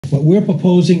What we're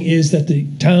proposing is that the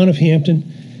town of Hampton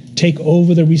take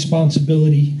over the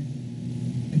responsibility,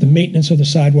 the maintenance of the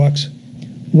sidewalks,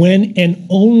 when and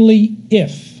only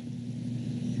if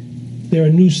there are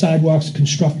new sidewalks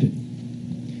constructed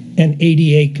and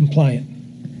ADA compliant.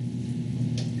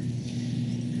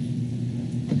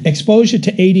 Exposure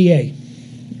to ADA.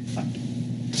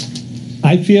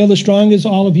 I feel as strong as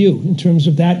all of you in terms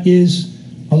of that is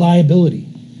a liability.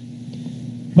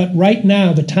 But right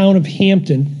now, the town of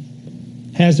Hampton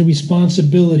has the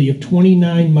responsibility of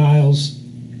 29 miles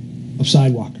of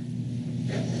sidewalk.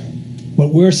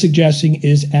 What we're suggesting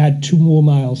is add 2 more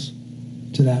miles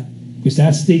to that, because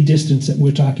that's the distance that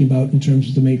we're talking about in terms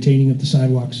of the maintaining of the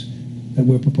sidewalks that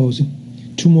we're proposing.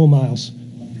 2 more miles.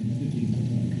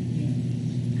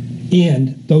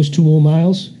 And those 2 more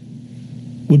miles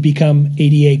would become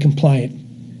ADA compliant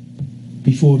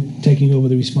before taking over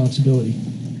the responsibility.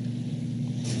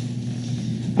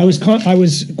 I was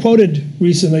quoted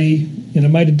recently, and it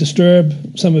might have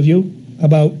disturbed some of you,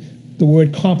 about the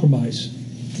word compromise,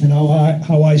 and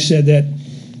how I said that,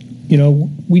 you know,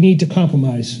 we need to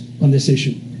compromise on this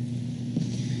issue.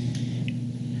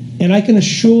 And I can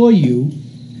assure you,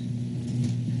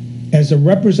 as a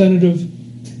representative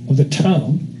of the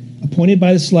town, appointed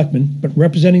by the selectmen, but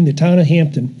representing the town of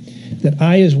Hampton, that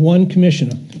I, as one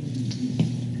commissioner,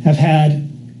 have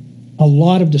had a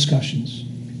lot of discussions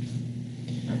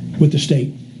with the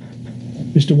state.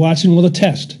 Mr. Watson will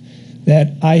attest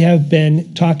that I have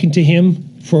been talking to him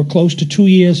for close to 2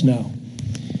 years now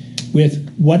with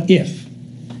what if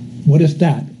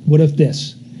that, what if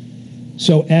this.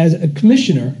 So as a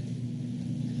commissioner,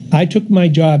 I took my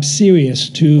job serious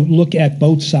to look at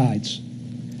both sides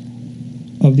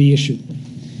of the issue.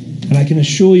 And I can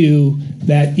assure you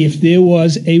that if there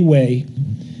was a way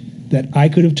that I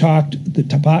could have talked the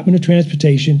Department of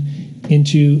Transportation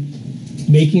into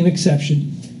making an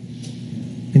exception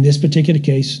in this particular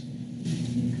case,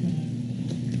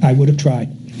 I would have tried,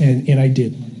 and I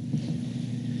did.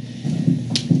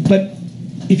 But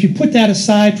if you put that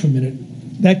aside for a minute,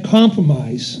 that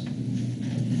compromise,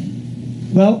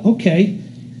 well, okay,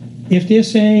 if they're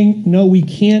saying, no, we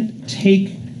can't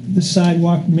take the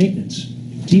sidewalk maintenance,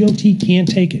 DOT can't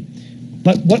take it,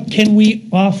 but what can we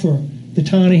offer the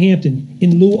town of Hampton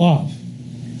in lieu of?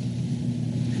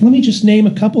 Let me just name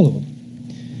a couple of them.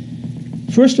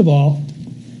 First of all,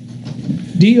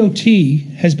 DOT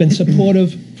has been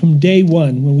supportive from day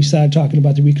one when we started talking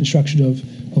about the reconstruction of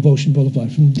Ocean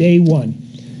Boulevard, from day one.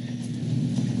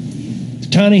 The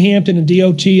town of Hampton and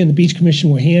DOT and the Beach Commission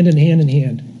were hand in hand in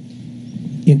hand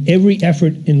in every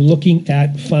effort in looking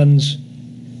at funds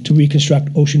to reconstruct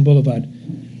Ocean Boulevard.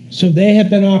 So they have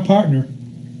been our partner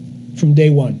from day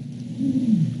one.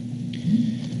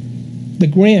 The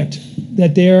grant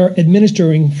that they're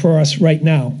administering for us right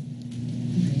now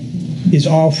is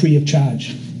all free of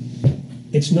charge.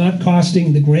 It's not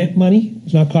costing the grant money,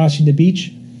 it's not costing the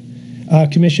Beach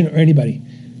Commission or anybody.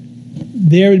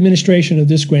 Their administration of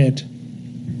this grant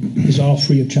is all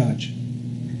free of charge.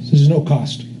 So there's no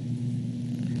cost.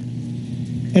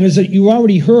 And as you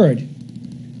already heard,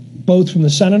 both from the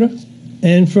senator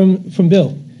and from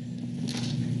Bill,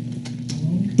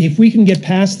 if we can get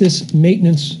past this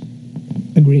maintenance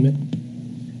agreement,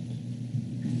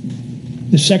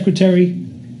 the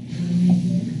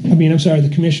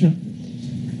commissioner,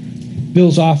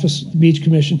 Bill's office, the Beach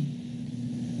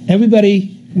Commission,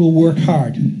 everybody will work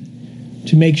hard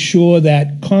to make sure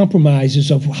that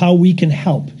compromises of how we can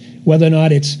help, whether or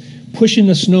not it's pushing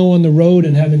the snow on the road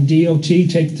and having DOT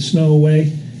take the snow away,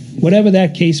 whatever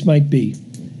that case might be.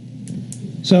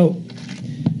 So,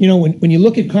 you know, when you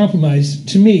look at compromise,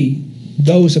 to me,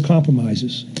 those are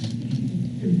compromises.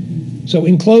 So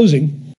in closing,